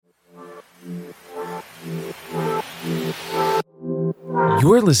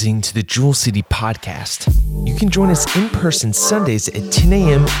You're listening to the Jewel City Podcast. You can join us in person Sundays at 10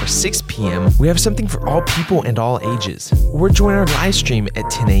 a.m. or 6 p.m. We have something for all people and all ages. Or join our live stream at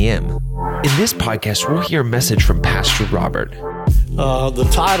 10 a.m. In this podcast, we'll hear a message from Pastor Robert. The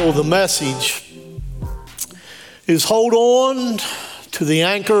title of the message is Hold On to the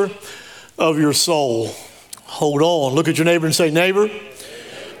Anchor of Your Soul. Hold on. Look at your neighbor and say, neighbor,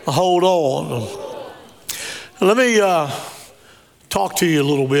 hold on. Let me talk to you a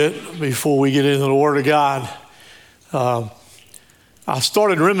little bit before we get into the Word of God. I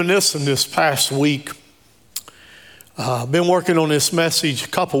started reminiscing this past week. I've been working on this message a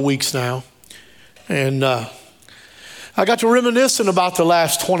couple weeks now. And I got to reminiscing about the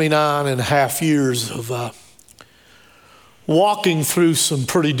last 29 and a half years of walking through some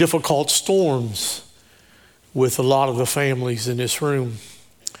pretty difficult storms with a lot of the families in this room.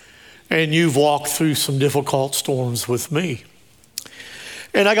 And you've walked through some difficult storms with me.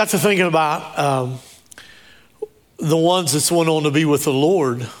 And I got to thinking about the ones that's went on to be with the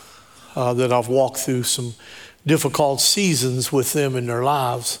Lord, that I've walked through some difficult seasons with them in their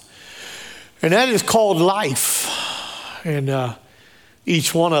lives. And that is called life. And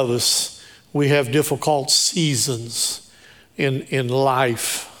each one of us, we have difficult seasons in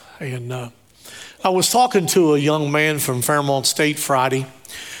life. And I was talking to a young man from Fairmont State Friday.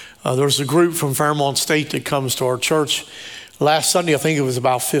 There's a group from Fairmont State that comes to our church. Last Sunday, I think it was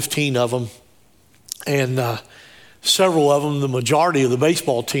about 15 of them. And several of them, the majority of the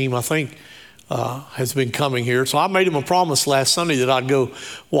baseball team, I think, has been coming here. So I made them a promise last Sunday that I'd go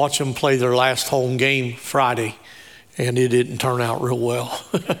watch them play their last home game Friday. And it didn't turn out real well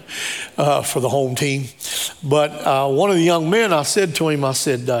for the home team. But one of the young men, I said to him, I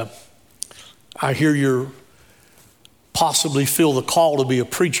said, I hear you're possibly feel the call to be a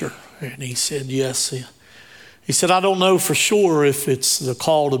preacher. And he said, yes. He said, I don't know for sure if it's the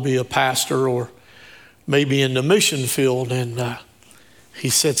call to be a pastor or maybe in the mission field. And he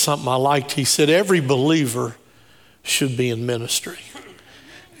said something I liked. He said, every believer should be in ministry.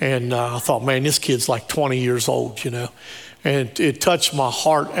 And I thought, man, this kid's like 20 years old, you know. And it touched my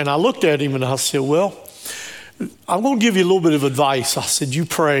heart. And I looked at him and I said, well, I'm going to give you a little bit of advice. I said, you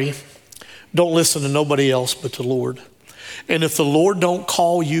pray. Don't listen to nobody else but the Lord. And if the Lord don't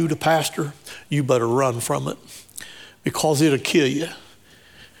call you to pastor, you better run from it because it'll kill you.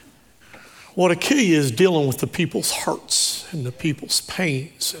 What'll kill you is dealing with the people's hurts and the people's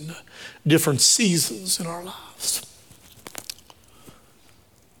pains and the different seasons in our lives.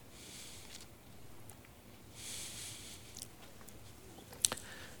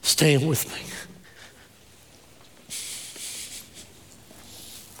 Stand with me.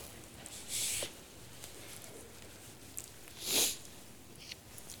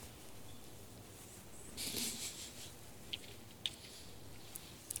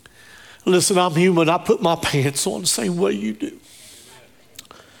 Listen, I'm human. I put my pants on the same way you do.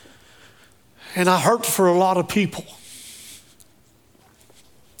 And I hurt for a lot of people,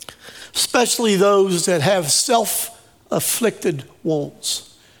 especially those that have self-afflicted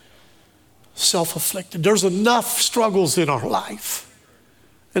wounds. Self-afflicted. There's enough struggles in our life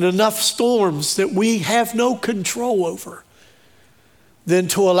and enough storms that we have no control over than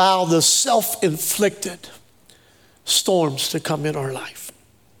to allow the self-inflicted storms to come in our life.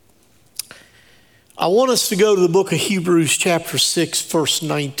 I want us to go to the book of Hebrews chapter 6, verse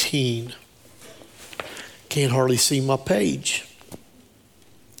 19. Can't hardly see my page.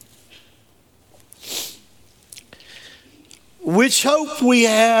 Which hope we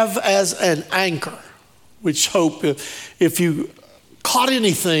have as an anchor. Which hope, if you caught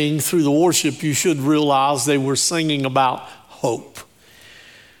anything through the worship, you should realize they were singing about hope.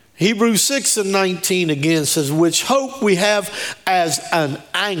 Hebrews 6 and 19 again says, which hope we have as an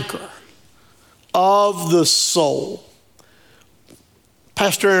anchor of the soul.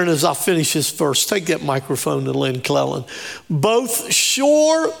 Pastor Aaron, as I finish this verse, take that microphone to Lynn Clellan. Both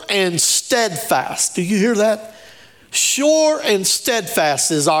sure and steadfast. Do you hear that? Sure and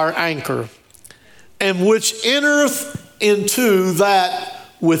steadfast is our anchor, and which entereth into that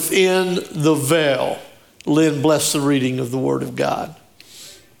within the veil. Lynn, bless the reading of the Word of God.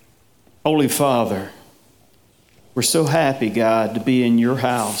 Holy Father, we're so happy, God, to be in your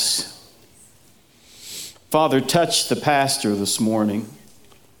house. Father, touch the pastor this morning.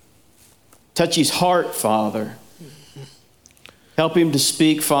 Touch his heart, Father. Help him to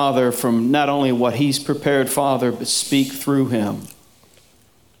speak, Father, from not only what he's prepared, Father, but speak through him.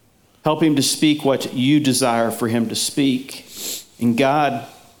 Help him to speak what you desire for him to speak. And God,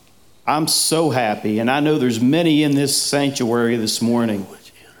 I'm so happy, and I know there's many in this sanctuary this morning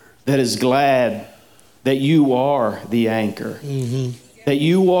that is glad that you are the anchor. Mm-hmm. that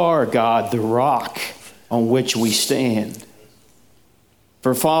you are, God, the rock on which we stand.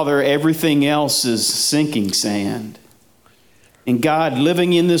 For Father, everything else is sinking sand. And God,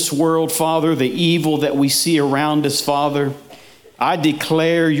 living in this world, Father, the evil that we see around us, Father, I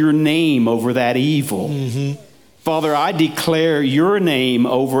declare your name over that evil. Father, I declare your name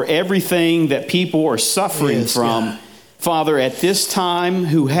over everything that people are suffering from. God. Father, at this time,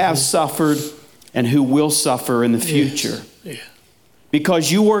 who have suffered and who will suffer in the future.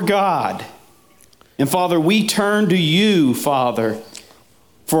 Because you are God. And Father, we turn to you, Father,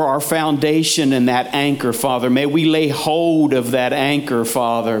 for our foundation and that anchor, Father. May we lay hold of that anchor,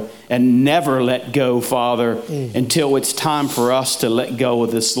 Father, and never let go, Father, until it's time for us to let go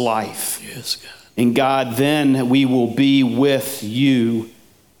of this life. Yes, God. And God, then we will be with you,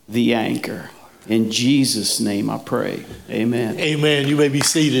 the anchor. In Jesus' name I pray. Amen. Amen. You may be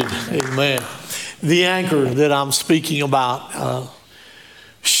seated. Amen. The anchor that I'm speaking about,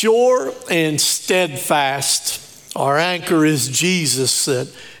 sure and steadfast. Our anchor is Jesus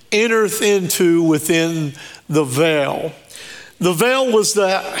that entereth into within the veil. The veil was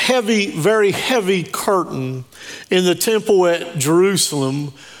the heavy, very heavy curtain in the temple at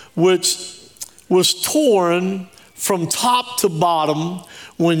Jerusalem, which was torn from top to bottom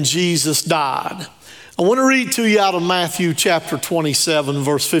when Jesus died. I want to read to you out of Matthew chapter 27,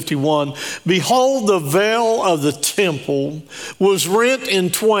 verse 51. Behold, the veil of the temple was rent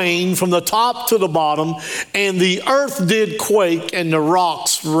in twain from the top to the bottom, and the earth did quake, and the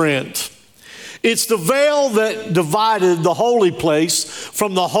rocks rent. It's the veil that divided the holy place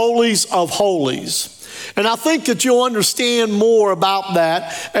from the holies of holies. And I think that you'll understand more about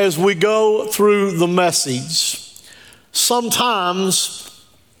that as we go through the message. Sometimes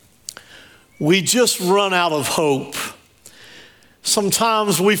we just run out of hope.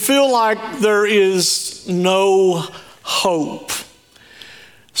 Sometimes we feel like there is no hope.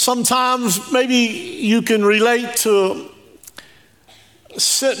 Sometimes maybe you can relate to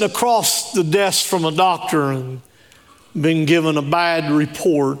sitting across the desk from a doctor and being given a bad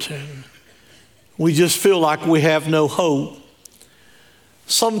report, and we just feel like we have no hope.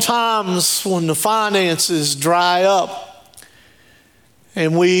 Sometimes when the finances dry up,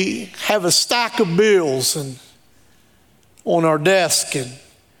 and we have a stack of bills and on our desk, and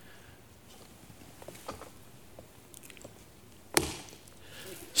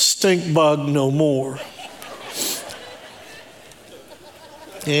stink bug no more.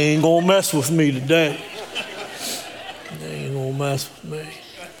 They ain't gonna mess with me today. They ain't gonna mess with me.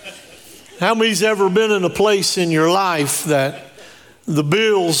 How many's ever been in a place in your life that the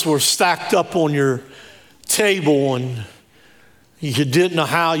bills were stacked up on your table and you didn't know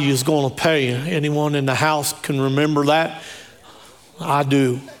how you was going to pay? Anyone in the house can remember that? I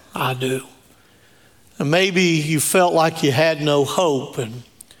do. And maybe you felt like you had no hope, and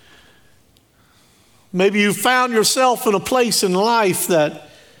maybe you found yourself in a place in life that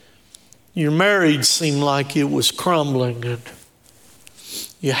your marriage seemed like it was crumbling and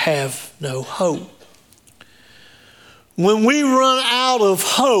you have no hope. When we run out of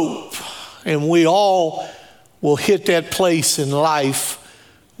hope, and we all will hit that place in life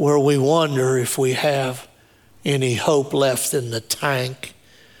where we wonder if we have any hope left in the tank.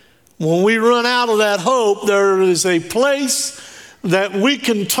 When we run out of that hope, there is a place that we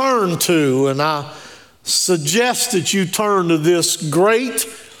can turn to, and I suggest that you turn to this great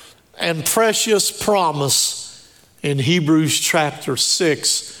and precious promise in Hebrews chapter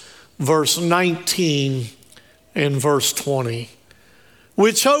 6, verse 19 and verse 20.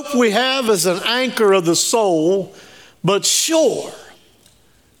 Which hope we have as an anchor of the soul, but sure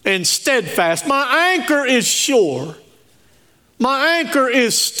and steadfast. My anchor is sure. My anchor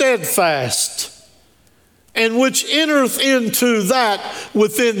is steadfast, and which entereth into that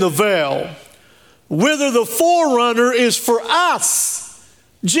within the veil, whither the forerunner is for us.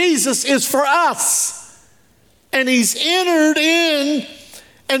 Jesus is for us. And he's entered in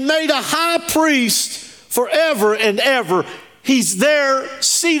and made a high priest forever and ever. He's there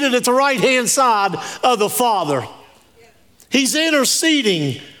seated at the right-hand side of the Father. He's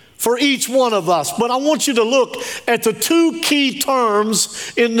interceding for each one of us. But I want you to look at the two key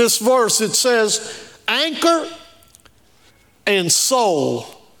terms in this verse. It says anchor and soul.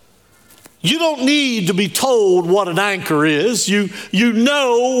 You don't need to be told what an anchor is. You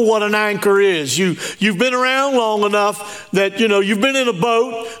know what an anchor is. You've been around long enough that you've been in a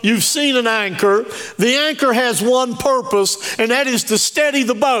boat, you've seen an anchor. The anchor has one purpose, and that is to steady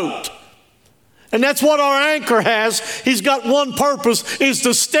the boat. And that's what our anchor has. He's got one purpose, is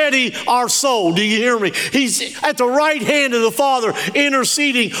to steady our soul. Do you hear me? He's at the right hand of the Father,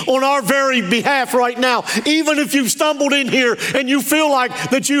 interceding on our very behalf right now. Even if you've stumbled in here and you feel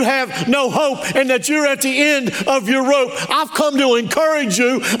like that you have no hope and that you're at the end of your rope, I've come to encourage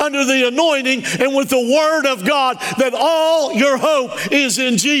you under the anointing and with the word of God that all your hope is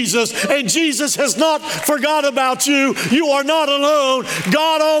in Jesus. And Jesus has not forgot about you. You are not alone.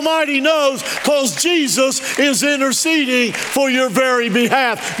 God Almighty knows, because Jesus is interceding for your very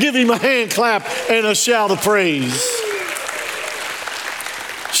behalf. Give him a hand clap and a shout of praise.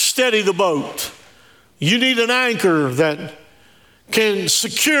 Steady the boat. You need an anchor that can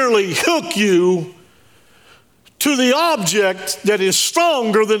securely hook you to the object that is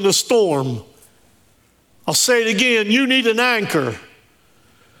stronger than the storm. I'll say it again. You need an anchor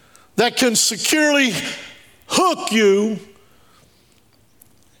that can securely hook you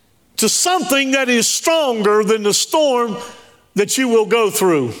to something that is stronger than the storm that you will go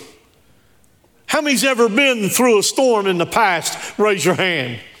through. How many's ever been through a storm in the past? Raise your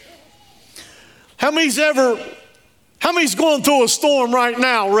hand. How many's going through a storm right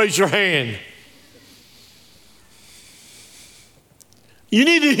now? Raise your hand. You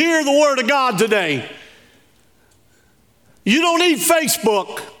need to hear the word of God today. You don't need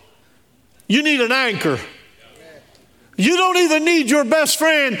Facebook. You need an anchor. You don't even need your best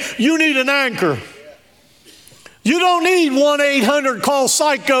friend. You need an anchor. You don't need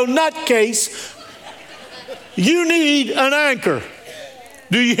 1-800-CALL-PSYCHO nutcase. You need an anchor.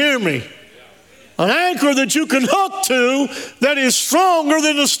 Do you hear me? An anchor that you can hook to that is stronger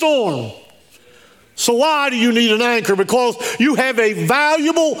than the storm. So why do you need an anchor? Because you have a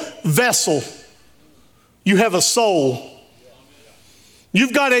valuable vessel. You have a soul.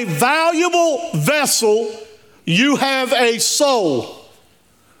 You've got a valuable vessel. You have a soul.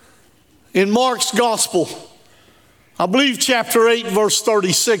 In Mark's gospel, I believe chapter 8, verse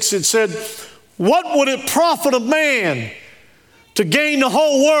 36, it said, what would it profit a man to gain the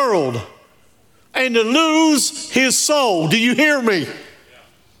whole world and to lose his soul? Do you hear me?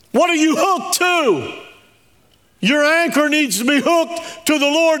 What are you hooked to? Your anchor needs to be hooked to the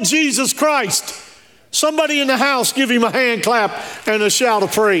Lord Jesus Christ. Somebody in the house, give him a hand clap and a shout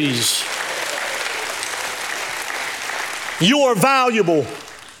of praise. You are valuable.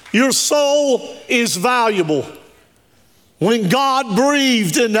 Your soul is valuable. When God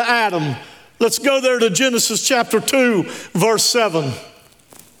breathed into Adam, let's go there to Genesis chapter 2, verse 7.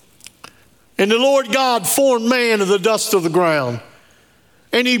 And the Lord God formed man of the dust of the ground,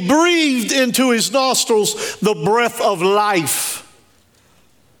 and he breathed into his nostrils the breath of life.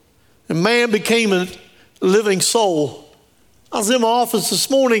 And man became a living soul. I was in my office this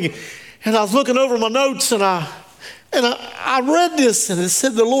morning, and I was looking over my notes, and I read this, and it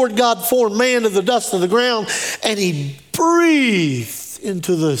said the Lord God formed man of the dust of the ground, and he breathed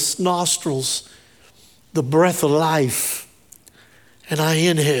into the nostrils the breath of life. And I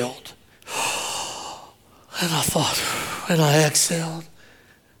inhaled. And I thought, and I exhaled.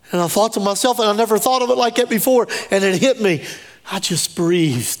 And I thought to myself, and I never thought of it like that before, and it hit me. I just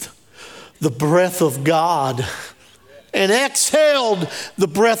breathed the breath of God and exhaled the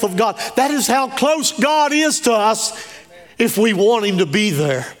breath of God. That is how close God is to us if we want him to be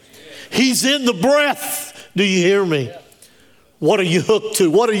there. He's in the breath. Do you hear me? What are you hooked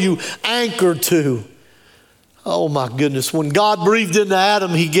to? What are you anchored to? Oh my goodness. When God breathed into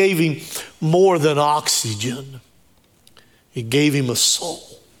Adam, he gave him more than oxygen. He gave him a soul.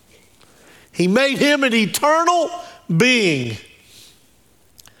 He made him an eternal being.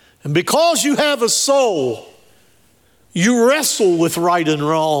 And because you have a soul, you wrestle with right and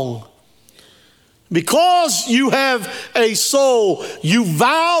wrong. Because you have a soul, you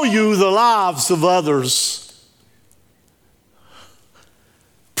value the lives of others.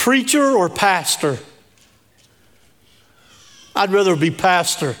 Preacher or pastor? I'd rather be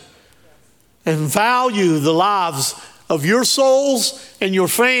pastor and value the lives of your souls and your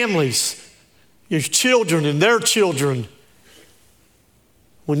families, your children and their children.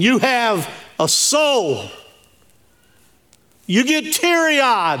 When you have a soul, you get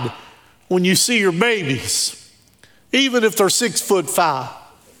teary-eyed when you see your babies, even if they're 6'5".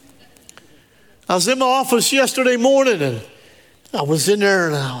 I was in my office yesterday morning, and I was in there,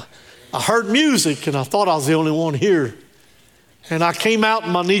 and I heard music, and I thought I was the only one here. And I came out,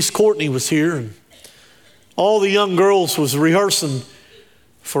 and my niece Courtney was here, and all the young girls was rehearsing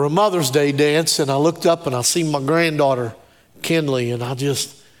for a Mother's Day dance, and I looked up, and I seen my granddaughter, Kinley, and I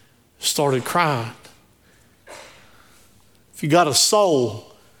just started crying. If you got a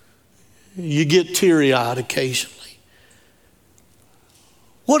soul, you get teary-eyed occasionally.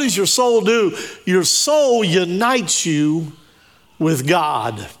 What does your soul do? Your soul unites you with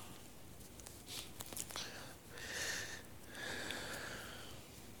God.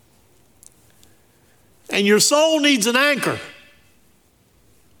 And your soul needs an anchor.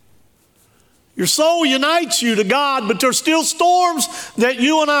 Your soul unites you to God, but there's still storms that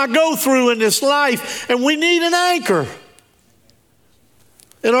you and I go through in this life, and we need an anchor.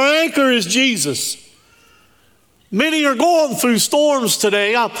 And our anchor is Jesus. Many are going through storms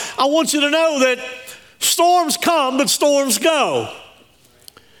today. I want you to know that storms come, but storms go.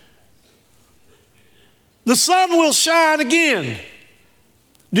 The sun will shine again.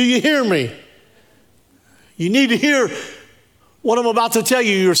 Do you hear me? You need to hear what I'm about to tell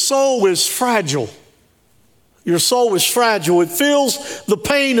you. Your soul is fragile. Your soul is fragile. It feels the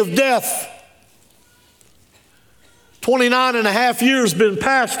pain of death. 29 and a half years been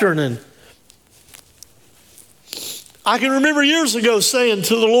pastoring, and I can remember years ago saying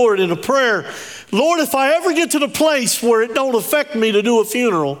to the Lord in a prayer, Lord, if I ever get to the place where it don't affect me to do a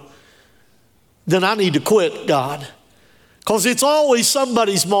funeral, then I need to quit, God. Because it's always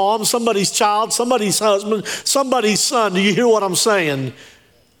somebody's mom, somebody's child, somebody's husband, somebody's son. Do you hear what I'm saying?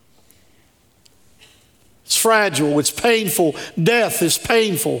 It's fragile. It's painful. Death is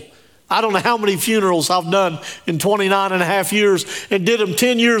painful. I don't know how many funerals I've done in 29 and a half years and did them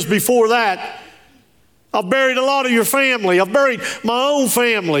 10 years before that. I've buried a lot of your family. I've buried my own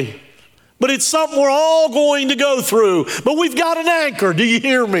family. But it's something we're all going to go through. But we've got an anchor. Do you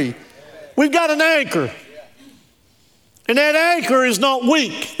hear me? We've got an anchor. And that anchor is not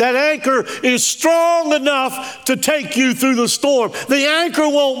weak. That anchor is strong enough to take you through the storm. The anchor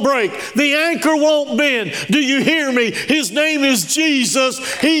won't break. The anchor won't bend. Do you hear me? His name is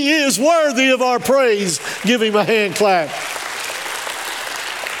Jesus. He is worthy of our praise. Give him a hand clap.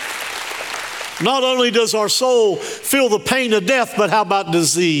 Not only does our soul feel the pain of death, but how about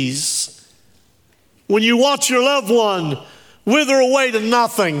disease? When you watch your loved one wither away to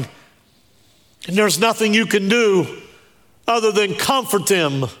nothing, and there's nothing you can do other than comfort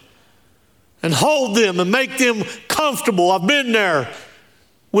them and hold them and make them comfortable. I've been there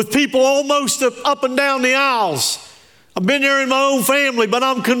with people almost up and down the aisles. I've been there in my own family, but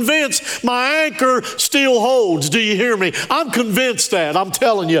I'm convinced my anchor still holds. Do you hear me? I'm convinced that. I'm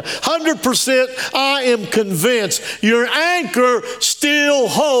telling you, 100% I am convinced your anchor still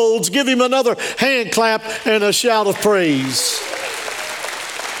holds. Give him another hand clap and a shout of praise.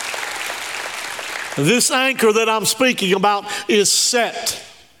 This anchor that I'm speaking about is set.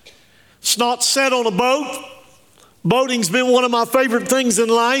 It's not set on a boat. Boating's been one of my favorite things in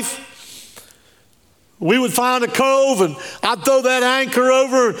life. We would find a cove and I'd throw that anchor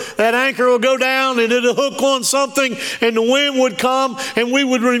over. That anchor would go down and it'd hook on something and the wind would come and we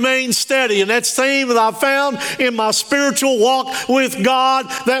would remain steady. And that's the theme that I found in my spiritual walk with God,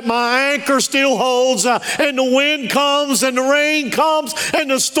 that my anchor still holds. And the wind comes and the rain comes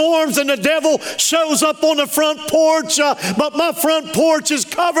and the storms and the devil shows up on the front porch. But my front porch is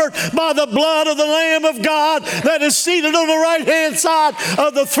covered by the blood of the Lamb of God that is seated on the right-hand side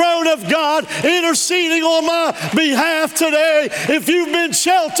of the throne of God, interceding on my behalf today. If you've been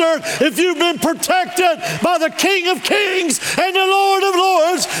sheltered, if you've been protected by the King of Kings and the Lord of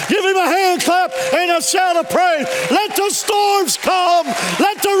Lords, give him a hand clap and a shout of praise. Let the storms come,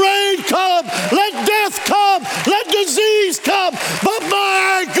 let the rain come, let death come, let disease come, but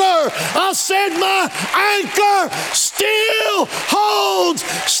my anchor, I said my anchor still holds.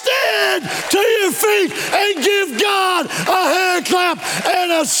 Stand to your feet and give God a hand clap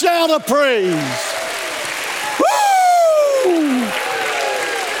and a shout of praise. Woo!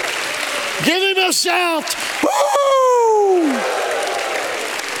 Give him a shout. Woo!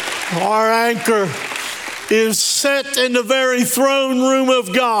 Our anchor is set in the very throne room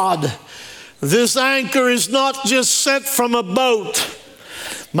of God. This anchor is not just set from a boat.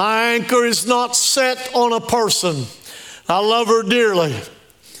 My anchor is not set on a person. I love her dearly.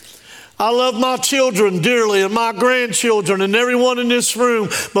 I love my children dearly and my grandchildren and everyone in this room,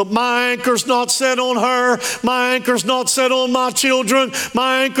 but my anchor's not set on her. My anchor's not set on my children.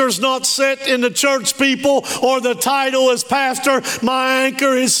 My anchor's not set in the church people or the title as pastor. My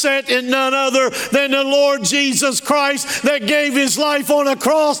anchor is set in none other than the Lord Jesus Christ that gave his life on a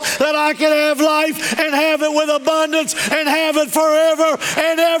cross that I can have life and have it with abundance and have it forever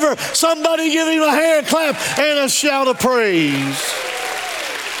and ever. Somebody give him a hand clap and a shout of praise.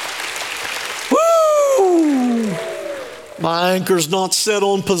 Woo! My anchor's not set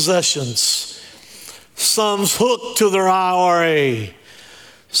on possessions. Some's hooked to their IRA.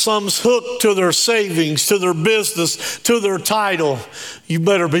 Some's hooked to their savings, to their business, to their title. You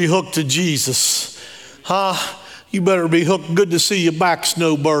better be hooked to Jesus. You better be hooked. Good to see you back,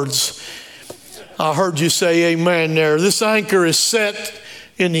 snowbirds. I heard you say amen there. This anchor is set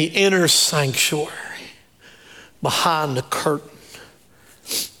in the inner sanctuary, behind the curtain,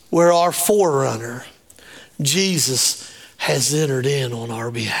 where our forerunner, Jesus, has entered in on our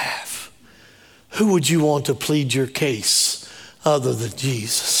behalf. Who would you want to plead your case other than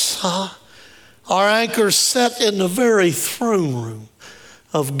Jesus? Huh? Our anchor is set in the very throne room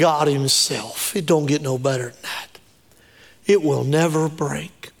of God himself. It don't get no better than that. It will never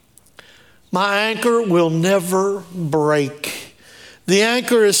break. My anchor will never break. The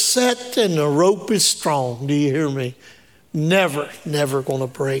anchor is set and the rope is strong. Do you hear me? Never going to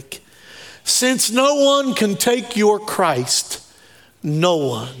break. Since no one can take your Christ,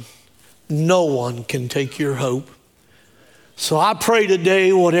 no one can take your hope. So I pray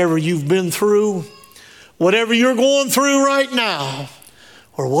today, whatever you've been through, whatever you're going through right now,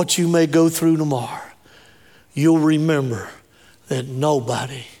 or what you may go through tomorrow, you'll remember that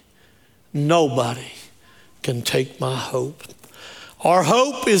nobody can take my hope. Our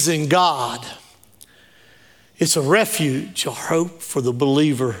hope is in God. It's a refuge, a hope for the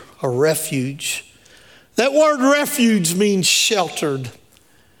believer, a refuge. That word refuge means sheltered.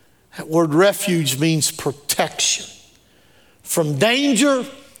 That word refuge means protection from danger,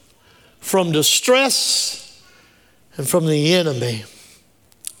 from distress, and from the enemy.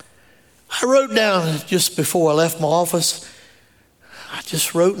 I wrote down just before I left my office, I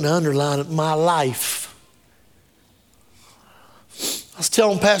just wrote and underlined my life. I was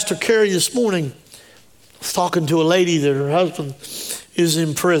telling Pastor Carey this morning, I was talking to a lady that her husband is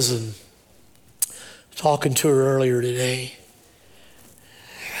in prison. Talking to her earlier today.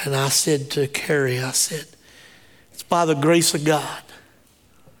 And I said to Carey, I said, it's by the grace of God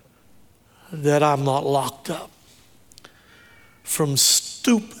that I'm not locked up from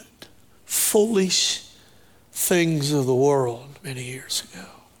stupid, foolish things of the world many years ago.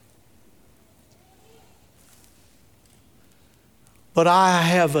 But I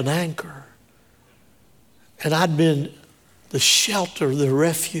have an anchor, and I'd been the shelter, the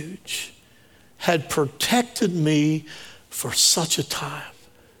refuge, had protected me for such a time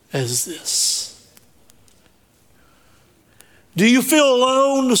as this. Do you feel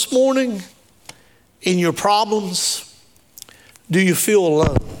alone this morning in your problems? Do you feel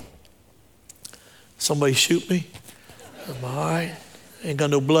alone? Somebody shoot me? Am I all right? Ain't got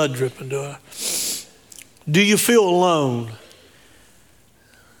no blood dripping, do I? Do you feel alone?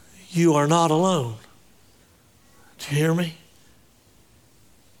 You are not alone. Do you hear me?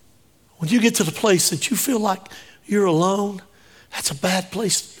 When you get to the place that you feel like you're alone, that's a bad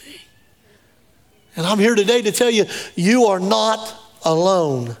place to be. And I'm here today to tell you, you are not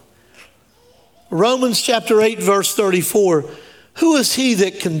alone. Romans chapter 8, verse 34, who is he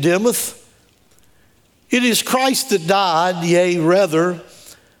that condemneth? It is Christ that died, yea, rather,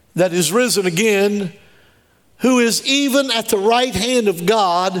 that is risen again, who is even at the right hand of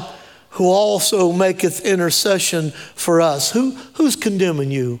God, who also maketh intercession for us. Who's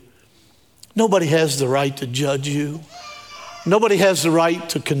condemning you? Nobody has the right to judge you. Nobody has the right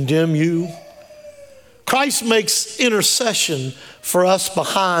to condemn you. Christ makes intercession for us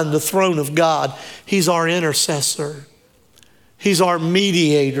behind the throne of God. He's our intercessor. He's our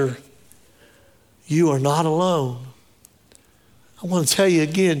mediator. You are not alone. I want to tell you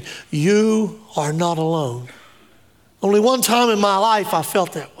again, you are not alone. Only one time in my life I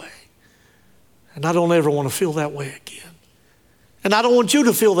felt that way. And I don't ever want to feel that way again. And I don't want you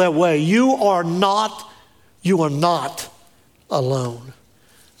to feel that way. You are not alone.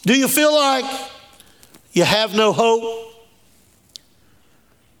 Do you feel like you have no hope?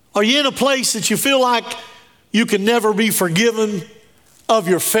 Are you in a place that you feel like you can never be forgiven of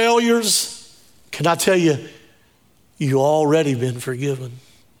your failures? Can I tell you, you've already been forgiven.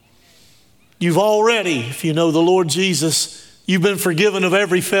 You've already, if you know the Lord Jesus, you've been forgiven of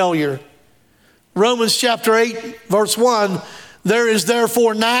every failure. Romans chapter 8, verse 1, there is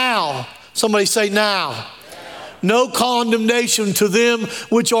therefore now, somebody say now, no condemnation to them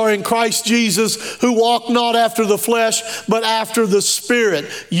which are in Christ Jesus, who walk not after the flesh, but after the Spirit.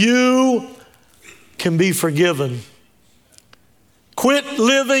 You can be forgiven. Quit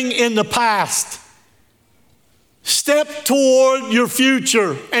living in the past. Step toward your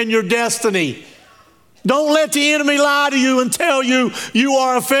future and your destiny. Don't let the enemy lie to you and tell you you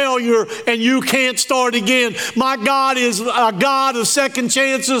are a failure and you can't start again. My God is a God of second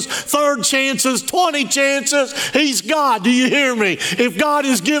chances, third chances, 20 chances. He's God. Do you hear me? If God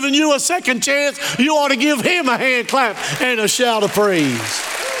has given you a second chance, you ought to give him a hand clap and a shout of praise.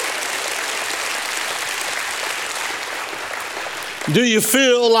 Do you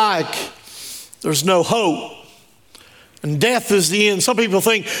feel like there's no hope? And death is the end. Some people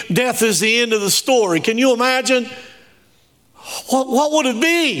think death is the end of the story. Can you imagine? What would it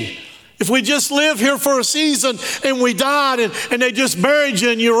be if we just lived here for a season and we died and they just buried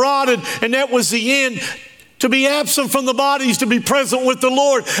you and you rotted and that was the end? To be absent from the bodies, to be present with the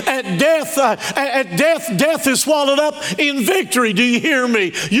Lord. At death, death is swallowed up in victory. Do you hear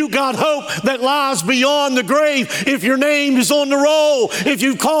me? You got hope that lies beyond the grave. If your name is on the roll, if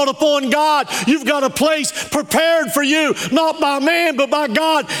you've called upon God, you've got a place prepared for you, not by man, but by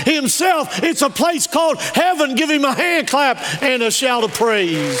God himself. It's a place called heaven. Give him a hand clap and a shout of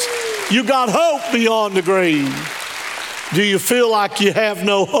praise. You got hope beyond the grave. Do you feel like you have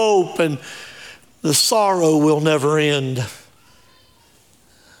no hope and the sorrow will never end?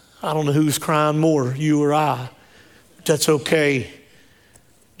 I don't know who's crying more, you or I. But that's okay.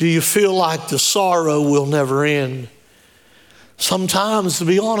 Do you feel like the sorrow will never end? Sometimes, to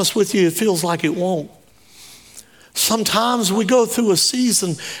be honest with you, it feels like it won't. Sometimes we go through a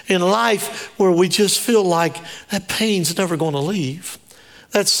season in life where we just feel like that pain's never going to leave.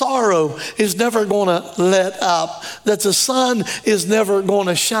 That sorrow is never going to let up, that the sun is never going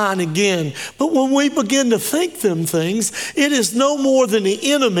to shine again. But when we begin to think them things, it is no more than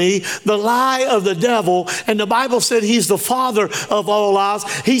the enemy, the lie of the devil. And the Bible said he's the father of all lies.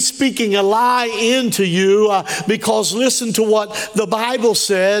 He's speaking a lie into you because listen to what the Bible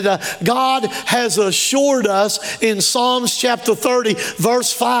said. God has assured us in Psalms chapter 30,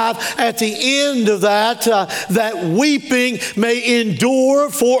 verse 5, at the end of that, that weeping may endure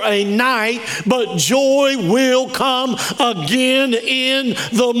for a night, but joy will come again in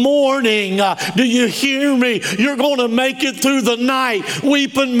the morning. Do you hear me? You're going to make it through the night.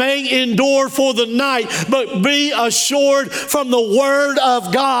 Weeping may endure for the night, but be assured from the word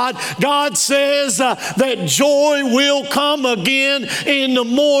of God. God says that joy will come again in the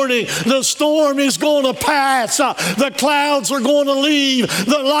morning. The storm is going to pass. The clouds are going to leave.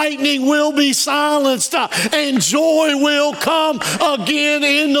 The lightning will be silenced, and joy will come again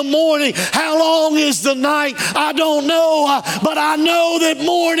in the morning. How long is the night? I don't know, but I know that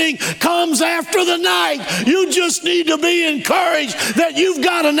morning comes after the night. You just need to be encouraged that you've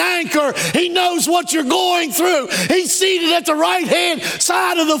got an anchor. He knows what you're going through. He's seated at the right hand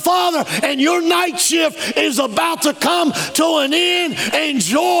side of the Father, and your night shift is about to come to an end, and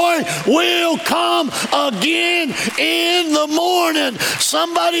joy will come again in the morning.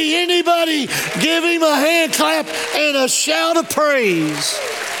 Somebody, anybody, give him a hand clap and a shout of praise.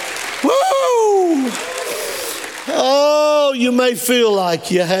 Woo! Oh, you may feel like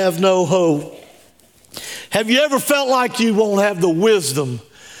you have no hope. Have you ever felt like you won't have the wisdom,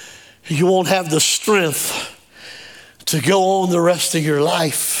 you won't have the strength to go on the rest of your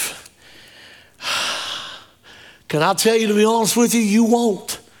life? Can I tell you, to be honest with you, you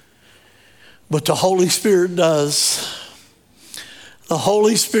won't. But the Holy Spirit does. The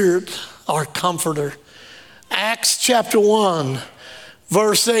Holy Spirit, our comforter. Acts chapter 1,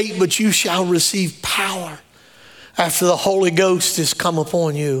 verse 8, but you shall receive power after the Holy Ghost has come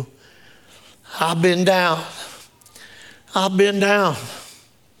upon you. I've been down. But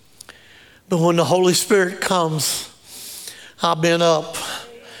when the Holy Spirit comes, I've been up.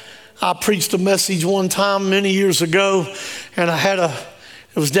 I preached a message one time many years ago, and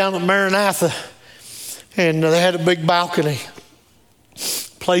it was down at Maranatha, and they had a big balcony.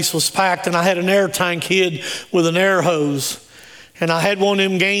 Place was packed, and I had an air tank hid with an air hose. And I had one of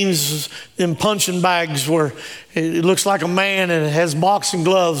them games, them punching bags where it looks like a man and it has boxing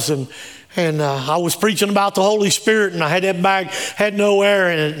gloves. And I was preaching about the Holy Spirit, and I had that bag, had no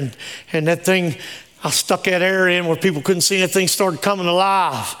air in it. And that thing, I stuck that air in where people couldn't see, and that thing started coming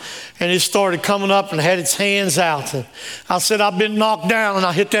alive. And it started coming up and had its hands out. And I said, I've been knocked down, and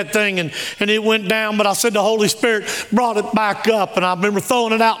I hit that thing and it went down. But I said, the Holy Spirit brought it back up. And I remember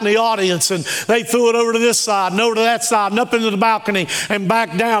throwing it out in the audience, and they threw it over to this side and over to that side and up into the balcony and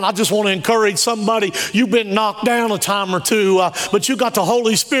back down. I just want to encourage somebody. You've been knocked down a time or two, but you got the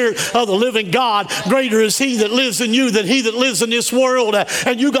Holy Spirit of the living God. Greater is he that lives in you than he that lives in this world.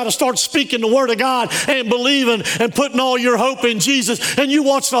 And you got to start speaking the word of God and believing and putting all your hope in Jesus. And you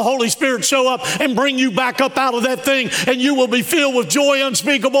watch the Holy Spirit show up and bring you back up out of that thing, and you will be filled with joy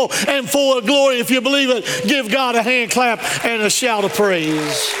unspeakable and full of glory. If you believe it, give God a hand clap and a shout of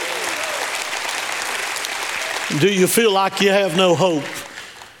praise. Do you feel like you have no hope?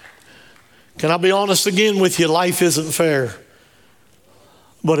 Can I be honest again with you? Life isn't fair,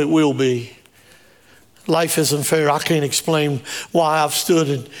 but it will be. Life isn't fair. I can't explain why I've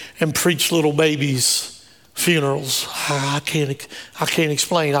stood and preached little babies funerals. I can't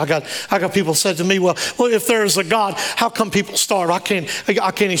explain. I got people said to me, well, if there's a God, how come people starve? I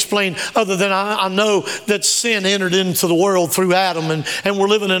can't explain other than I know that sin entered into the world through Adam, and we're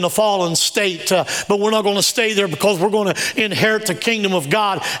living in a fallen state. But we're not going to stay there, because we're going to inherit the kingdom of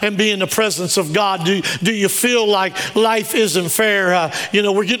God and be in the presence of God. Do you feel like life isn't fair?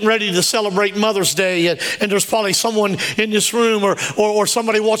 We're getting ready to celebrate Mother's Day, and there's probably someone in this room or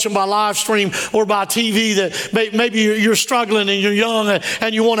somebody watching by live stream or by TV that maybe you're struggling and you're young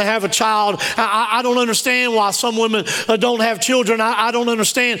and you want to have a child. I don't understand why some women don't have children. I don't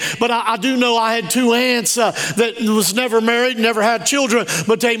understand, but I do know I had two aunts that was never married, never had children,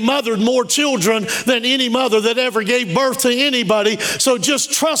 but they mothered more children than any mother that ever gave birth to anybody. So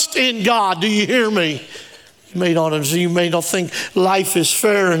just trust in God. Do you hear me? You may not think life is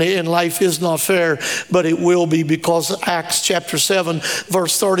fair, and life is not fair, but it will be, because Acts chapter 7,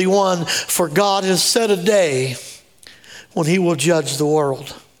 verse 31, for God has set a day when he will judge the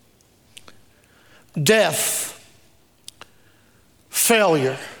world. Death,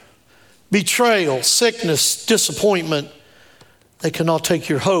 failure, betrayal, sickness, disappointment, they cannot take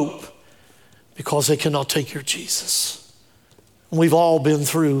your hope, because they cannot take your Jesus. And we've all been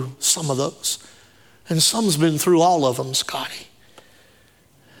through some of those. And some's been through all of them, Scotty.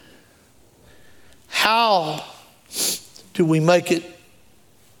 How do we make it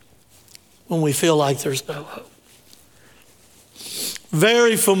when we feel like there's no hope?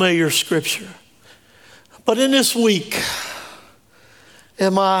 Very familiar scripture. But in this week,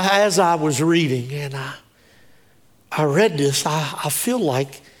 as I was reading and I read this, I feel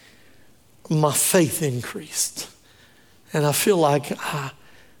like my faith increased. And I feel like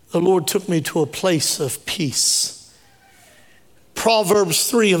the Lord took me to a place of peace. Proverbs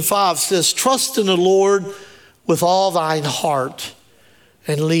 3 and 5 says, trust in the Lord with all thine heart,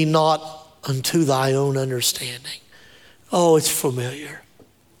 and lean not unto thy own understanding. Oh, it's familiar.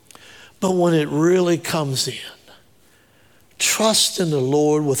 But when it really comes in, trust in the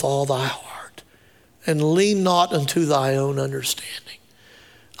Lord with all thy heart, and lean not unto thy own understanding.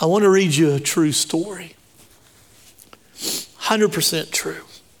 I want to read you a true story. 100% true.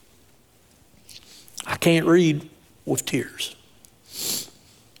 I can't read with tears.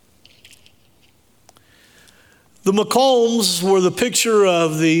 The McCombs were the picture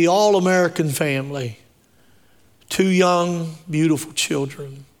of the all-American family. Two young, beautiful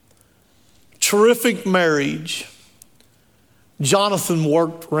children. Terrific marriage. Jonathan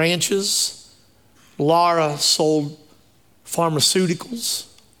worked ranches. Laura sold pharmaceuticals.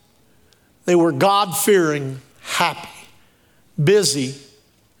 They were God-fearing, happy, busy,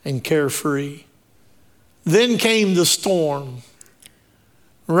 and carefree. Then came the storm.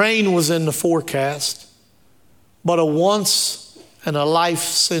 Rain was in the forecast, but a once in a life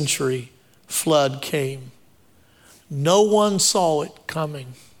century flood came. No one saw it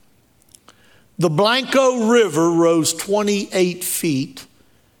coming. The Blanco River rose 28 feet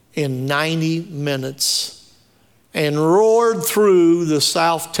in 90 minutes and roared through the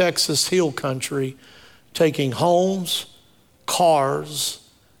South Texas hill country, taking homes, cars,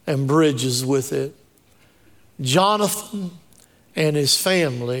 and bridges with it. Jonathan and his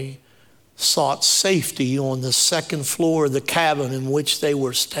family sought safety on the second floor of the cabin in which they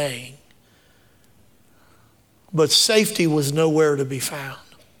were staying. But safety was nowhere to be found.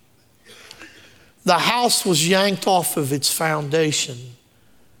 The house was yanked off of its foundation.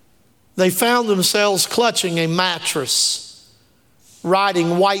 They found themselves clutching a mattress,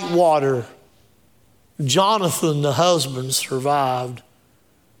 riding white water. Jonathan, the husband, survived.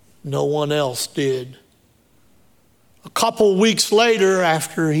 No one else did. A couple weeks later,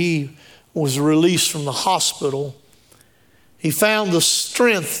 after he was released from the hospital, he found the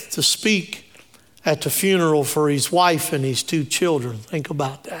strength to speak at the funeral for his wife and his two children. Think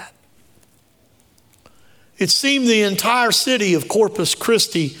about that. It seemed the entire city of Corpus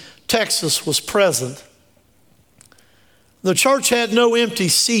Christi, Texas, was present. The church had no empty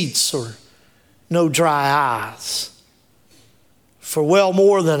seats or no dry eyes. For well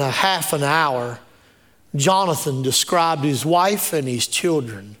more than a half an hour, Jonathan described his wife and his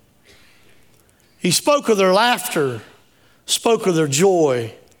children. He spoke of their laughter, spoke of their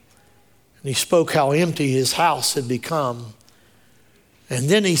joy, and he spoke how empty his house had become. And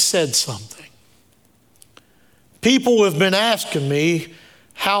then he said something. People have been asking me,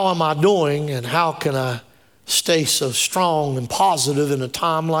 how am I doing and how can I stay so strong and positive in a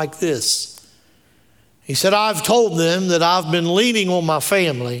time like this? He said, I've told them that I've been leaning on my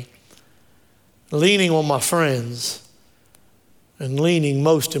family, leaning on my friends, and leaning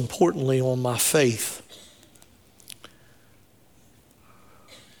most importantly on my faith.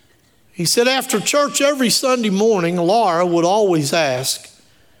 He said, after church every Sunday morning, Laura would always ask,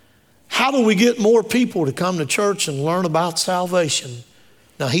 how do we get more people to come to church and learn about salvation?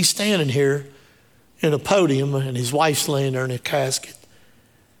 Now, he's standing here in a podium, and his wife's laying there in a casket.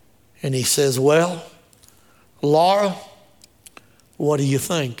 And he says, well, Laura, what do you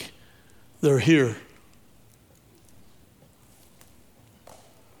think? They're here.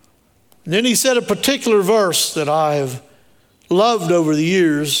 And then he said a particular verse that I have loved over the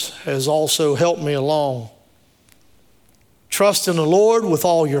years has also helped me along. Trust in the Lord with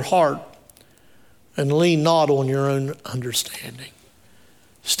all your heart and lean not on your own understanding.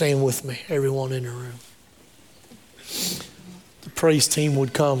 Stand with me, everyone in the room. The praise team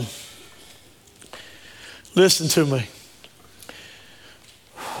would come. Listen to me.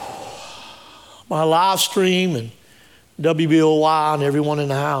 My live stream and WBOY and everyone in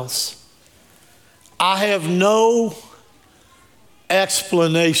the house. I have no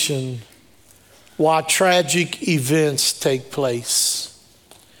explanation why tragic events take place.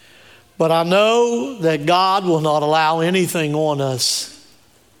 But I know that God will not allow anything on us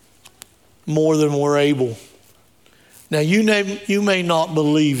more than we're able. Now, you may not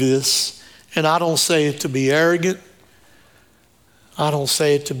believe this, and I don't say it to be arrogant. I don't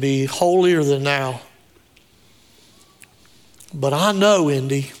say it to be holier than thou. But I know,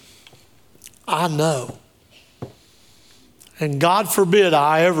 Indy, I know. And God forbid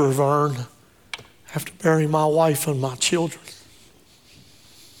I ever, Vern, have to bury my wife and my children.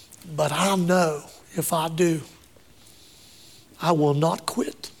 But I know if I do, I will not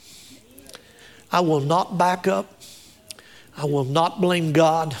quit. I will not back up. I will not blame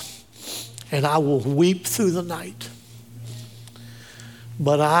God. And I will weep through the night.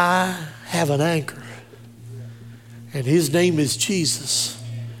 But I have an anchor. And his name is Jesus.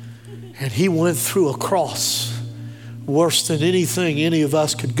 And he went through a cross worse than anything any of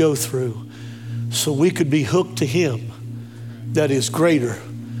us could go through, so we could be hooked to him that is greater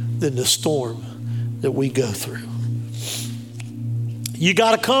than the storm that we go through. You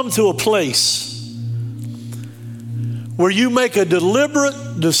got to come to a place where you make a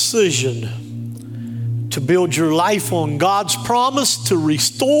deliberate decision to build your life on God's promise to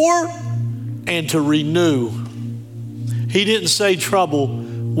restore and to renew. He didn't say trouble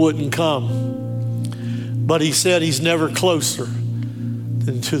wouldn't come, but he said he's never closer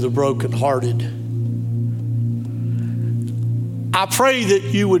than to the brokenhearted. I pray that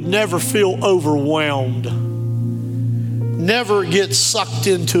you would never feel overwhelmed, never get sucked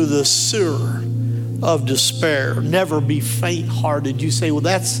into the sewer of despair, never be faint-hearted. You say, well,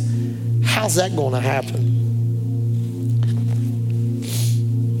 how's that going to happen?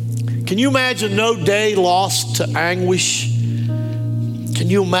 Can you imagine no day lost to anguish? Can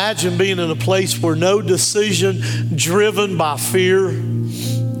you imagine being in a place where no decision driven by fear?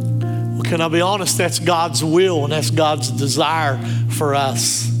 Well, can I be honest? That's God's will and that's God's desire for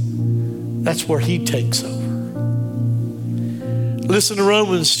us. That's where he takes over. Listen to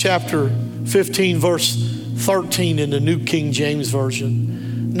Romans chapter 15, verse 13 in the New King James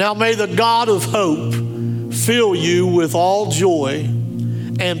Version. Now may the God of hope fill you with all joy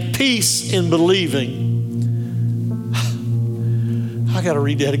and peace in believing. I got to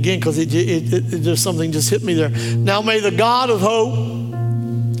read that again because there's something just hit me there. Now may the God of hope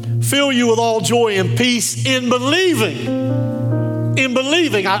fill you with all joy and peace in believing. In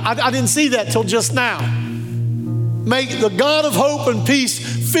believing. I didn't see that till just now. May the God of hope and peace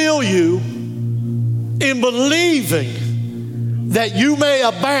fill you in believing that you may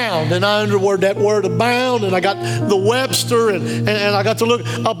abound. And I underword that word abound, and I got the Webster, and I got to look.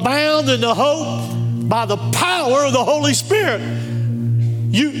 Abound in the hope by the power of the Holy Spirit.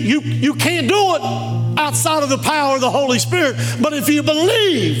 You can't do it outside of the power of the Holy Spirit. But if you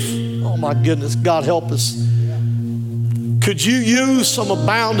believe, oh my goodness, God help us. Could you use some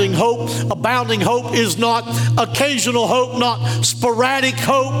abounding hope? Abounding hope is not occasional hope, not sporadic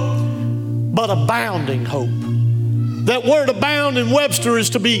hope, but abounding hope. That word abound in Webster is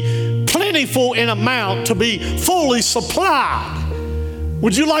to be plentiful in amount, to be fully supplied.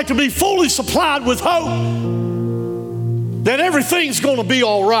 Would you like to be fully supplied with hope? That everything's going to be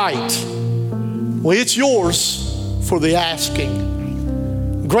all right. Well, it's yours for the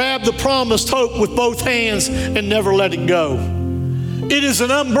asking. Grab the promised hope with both hands and never let it go. It is an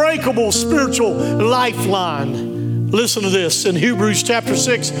unbreakable spiritual lifeline. Listen to this in Hebrews chapter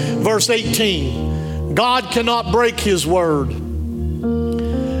 6, verse 18. God cannot break his word.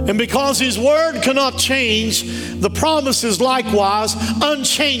 And because his word cannot change, the promise is likewise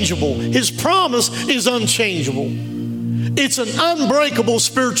unchangeable. His promise is unchangeable. It's an unbreakable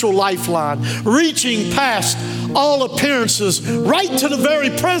spiritual lifeline, reaching past all appearances, right to the very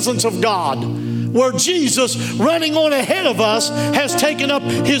presence of God, where Jesus, running on ahead of us, has taken up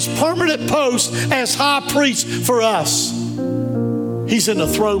his permanent post as high priest for us. He's in the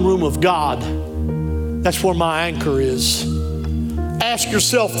throne room of God. That's where my anchor is. Ask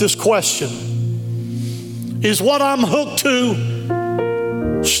yourself this question. Is what I'm hooked to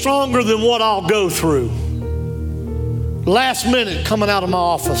stronger than what I'll go through? Last minute, coming out of my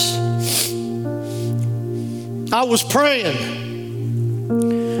office, I was praying,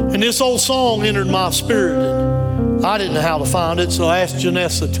 and this old song entered my spirit. And I didn't know how to find it, so I asked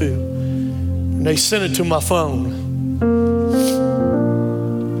Janessa to. And they sent it to my phone.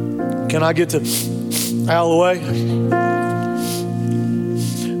 Can I get the out of the way?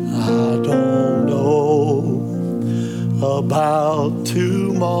 I don't know about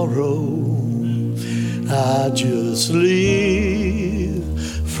tomorrow. I just live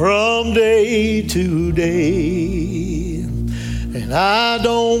from day to day, and I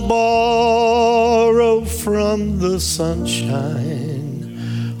don't borrow from the sunshine,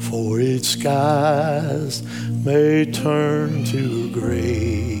 for its skies may turn to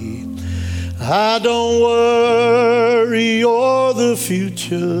gray. I don't worry o'er the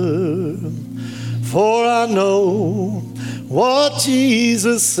future, for I know what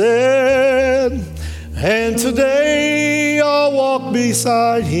Jesus said. And today I'll walk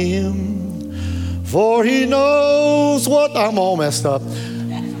beside him, for he knows what I'm all messed up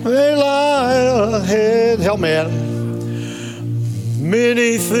may lie ahead. Help me, Adam.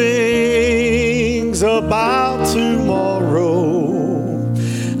 Many things about tomorrow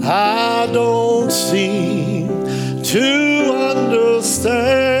I don't seem to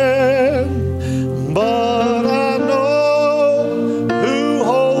understand, but I know who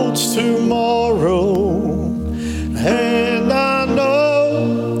holds tomorrow, and I know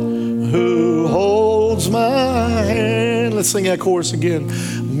who holds my hand. Let's sing that chorus again.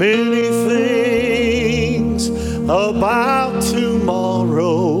 Many things about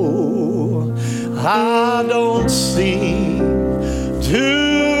tomorrow I don't seem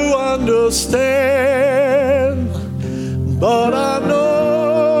to understand, but I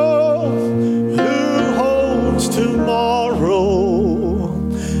know who holds tomorrow,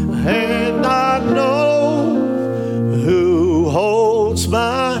 and I know who holds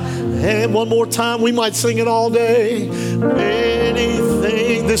my hand. One more time, we might sing it all day.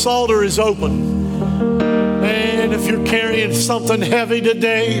 Anything. This altar is open. And if you're carrying something heavy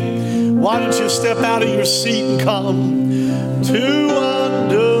today, why don't you step out of your seat and come to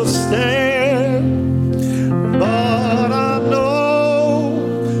understand? But I know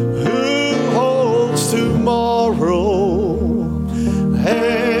who holds tomorrow,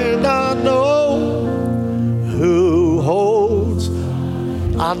 and I know who holds.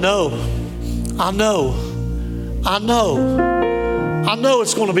 I know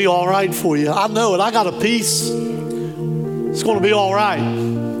it's going to be all right for you. I know it. I got a peace. It's going to be all right.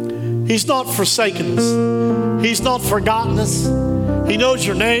 He's not forsaken us. He's not forgotten us. He knows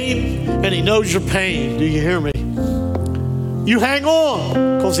your name and he knows your pain. Do you hear me? You hang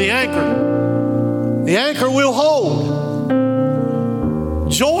on, because the anchor will hold.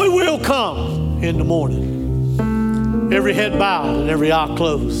 Joy will come in the morning. Every head bowed and every eye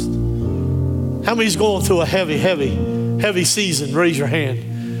closed. How many's going through a heavy season? Raise your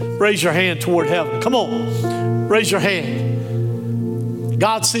hand. Raise your hand toward heaven. Come on. Raise your hand.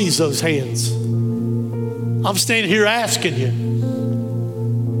 God sees those hands. I'm standing here asking you.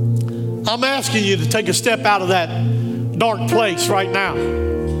 I'm asking you to take a step out of that dark place right now.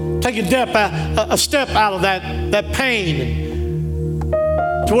 Take a step out of that pain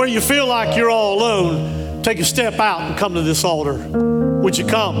to where you feel like you're all alone. Take a step out and come to this altar. Would you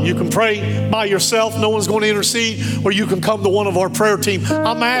come? You can pray by yourself. No one's going to intercede. Or you can come to one of our prayer team.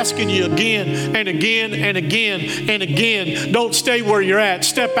 I'm asking you again and again and again and again. Don't stay where you're at.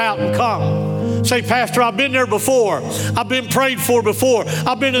 Step out and come. Say, Pastor, I've been there before. I've been prayed for before.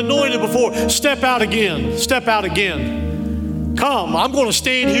 I've been anointed before. Step out again. Step out again. Come. I'm going to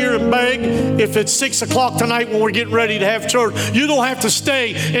stand here and beg. If it's 6 o'clock tonight when we're getting ready to have church, you don't have to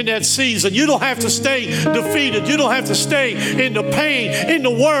stay in that season. You don't have to stay defeated. You don't have to stay in the pain, in the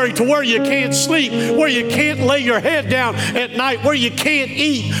worry, to where you can't sleep, where you can't lay your head down at night, where you can't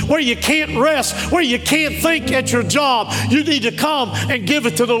eat, where you can't rest, where you can't think at your job. You need to come and give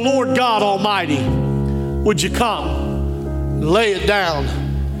it to the Lord God Almighty. Would you come? Lay it down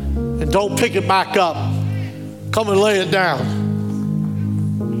and don't pick it back up. Come and lay it down.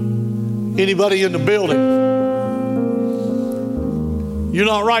 Anybody in the building? You're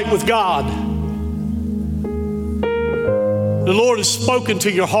not right with God. The Lord has spoken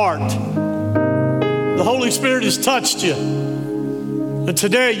to your heart. The Holy Spirit has touched you. And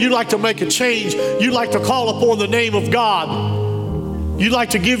today you'd like to make a change. You'd like to call upon the name of God. You'd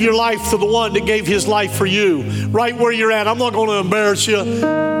like to give your life to the one that gave his life for you. Right where you're at. I'm not going to embarrass you.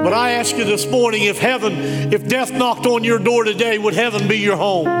 But I ask you this morning, if death knocked on your door today, would heaven be your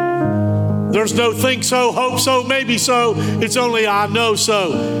home? There's no think so, hope so, maybe so. It's only I know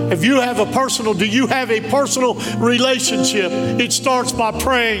so. Do you have a personal relationship? It starts by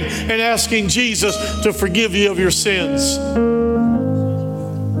praying and asking Jesus to forgive you of your sins.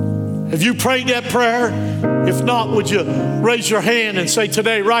 Have you prayed that prayer? If not, would you raise your hand and say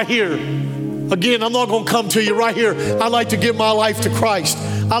today, right here, again, I'm not going to come to you right here. I'd like to give my life to Christ.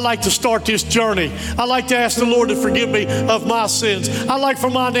 I'd like to start this journey. I'd like to ask the Lord to forgive me of my sins. I'd like for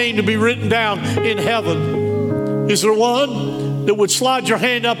my name to be written down in heaven. Is there one that would slide your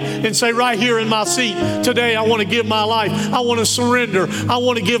hand up and say, right here in my seat, today I want to give my life. I want to surrender. I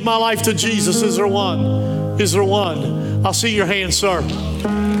want to give my life to Jesus. Is there one? Is there one? I'll see your hand, sir.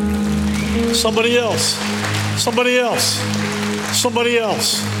 Somebody else. Somebody else. Somebody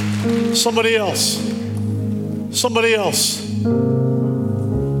else. Somebody else. Somebody else.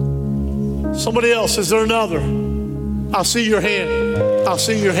 Somebody else. Is there another? I'll see your hand. I'll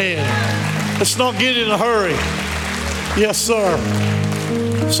see your hand. Let's not get in a hurry. Yes, sir.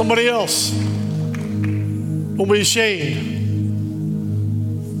 Somebody else. Don't be ashamed.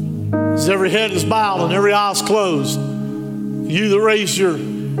 As every head is bowed and every eye is closed, you that raised your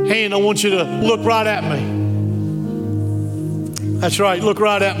hand, I want you to look right at me. That's right. Look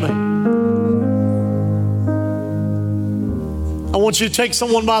right at me. I want you to take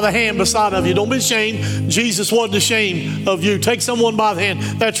someone by the hand beside of you. Don't be ashamed. Jesus wasn't ashamed of you. Take someone by the hand.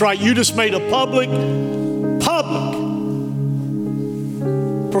 That's right. You just made a public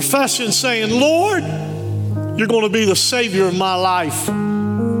profession saying, Lord, you're going to be the Savior of my life.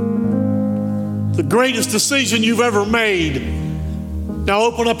 The greatest decision you've ever made. Now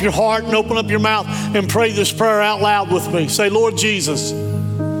open up your heart and open up your mouth and pray this prayer out loud with me. Say, Lord Jesus,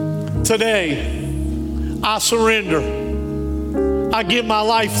 today I surrender. I give my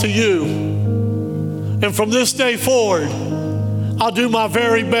life to you. And from this day forward, I'll do my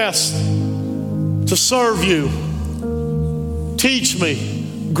very best to serve you. Teach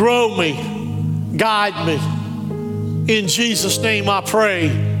me, grow me, guide me. In Jesus' name I pray.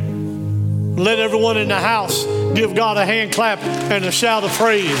 Let everyone in the house give God a hand clap and a shout of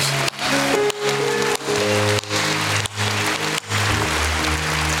praise.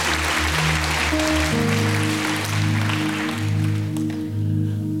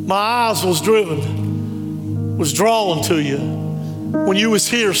 My eyes was drawn to you. When you was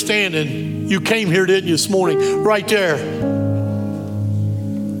here standing, you came here, didn't you, this morning? Right there.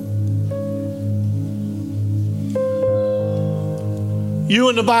 You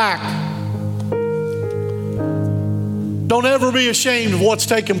in the back. Don't ever be ashamed of what's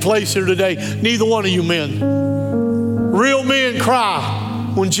taking place here today. Neither one of you men. Real men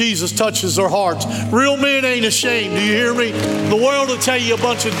cry when Jesus touches their hearts. Real men ain't ashamed. Do you hear me? The world will tell you a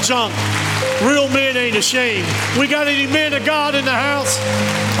bunch of junk. Real men ain't ashamed. We got any men of God in the house?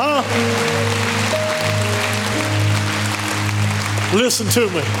 Huh? Listen to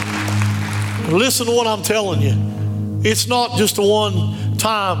me. Listen to what I'm telling you. It's not just a one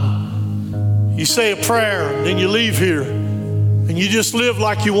time. You say a prayer, then you leave here, and you just live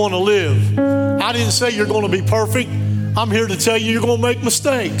like you want to live. I didn't say you're going to be perfect. I'm here to tell you you're going to make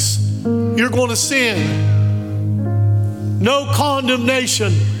mistakes. You're going to sin. No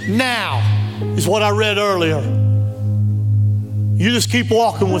condemnation now is what I read earlier. You just keep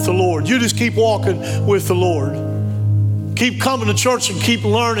walking with the Lord. You just keep walking with the Lord. Keep coming to church and keep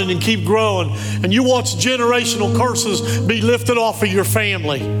learning and keep growing. And you watch generational curses be lifted off of your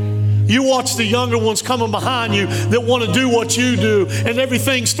family. You watch the younger ones coming behind you that want to do what you do, and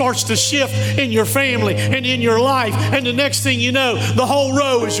everything starts to shift in your family and in your life. And the next thing you know, the whole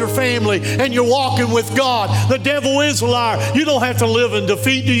row is your family, and you're walking with God. The devil is a liar. You don't have to live in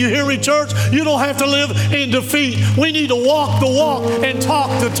defeat. Do you hear me, church? You don't have to live in defeat. We need to walk the walk and talk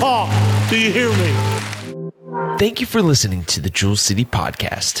the talk. Do you hear me? Thank you for listening to the Jewel City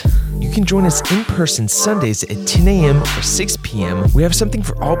Podcast. You can join us in person Sundays at 10 a.m. or 6 p.m. We have something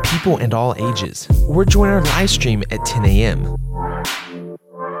for all people and all ages. Or join our live stream at 10 a.m.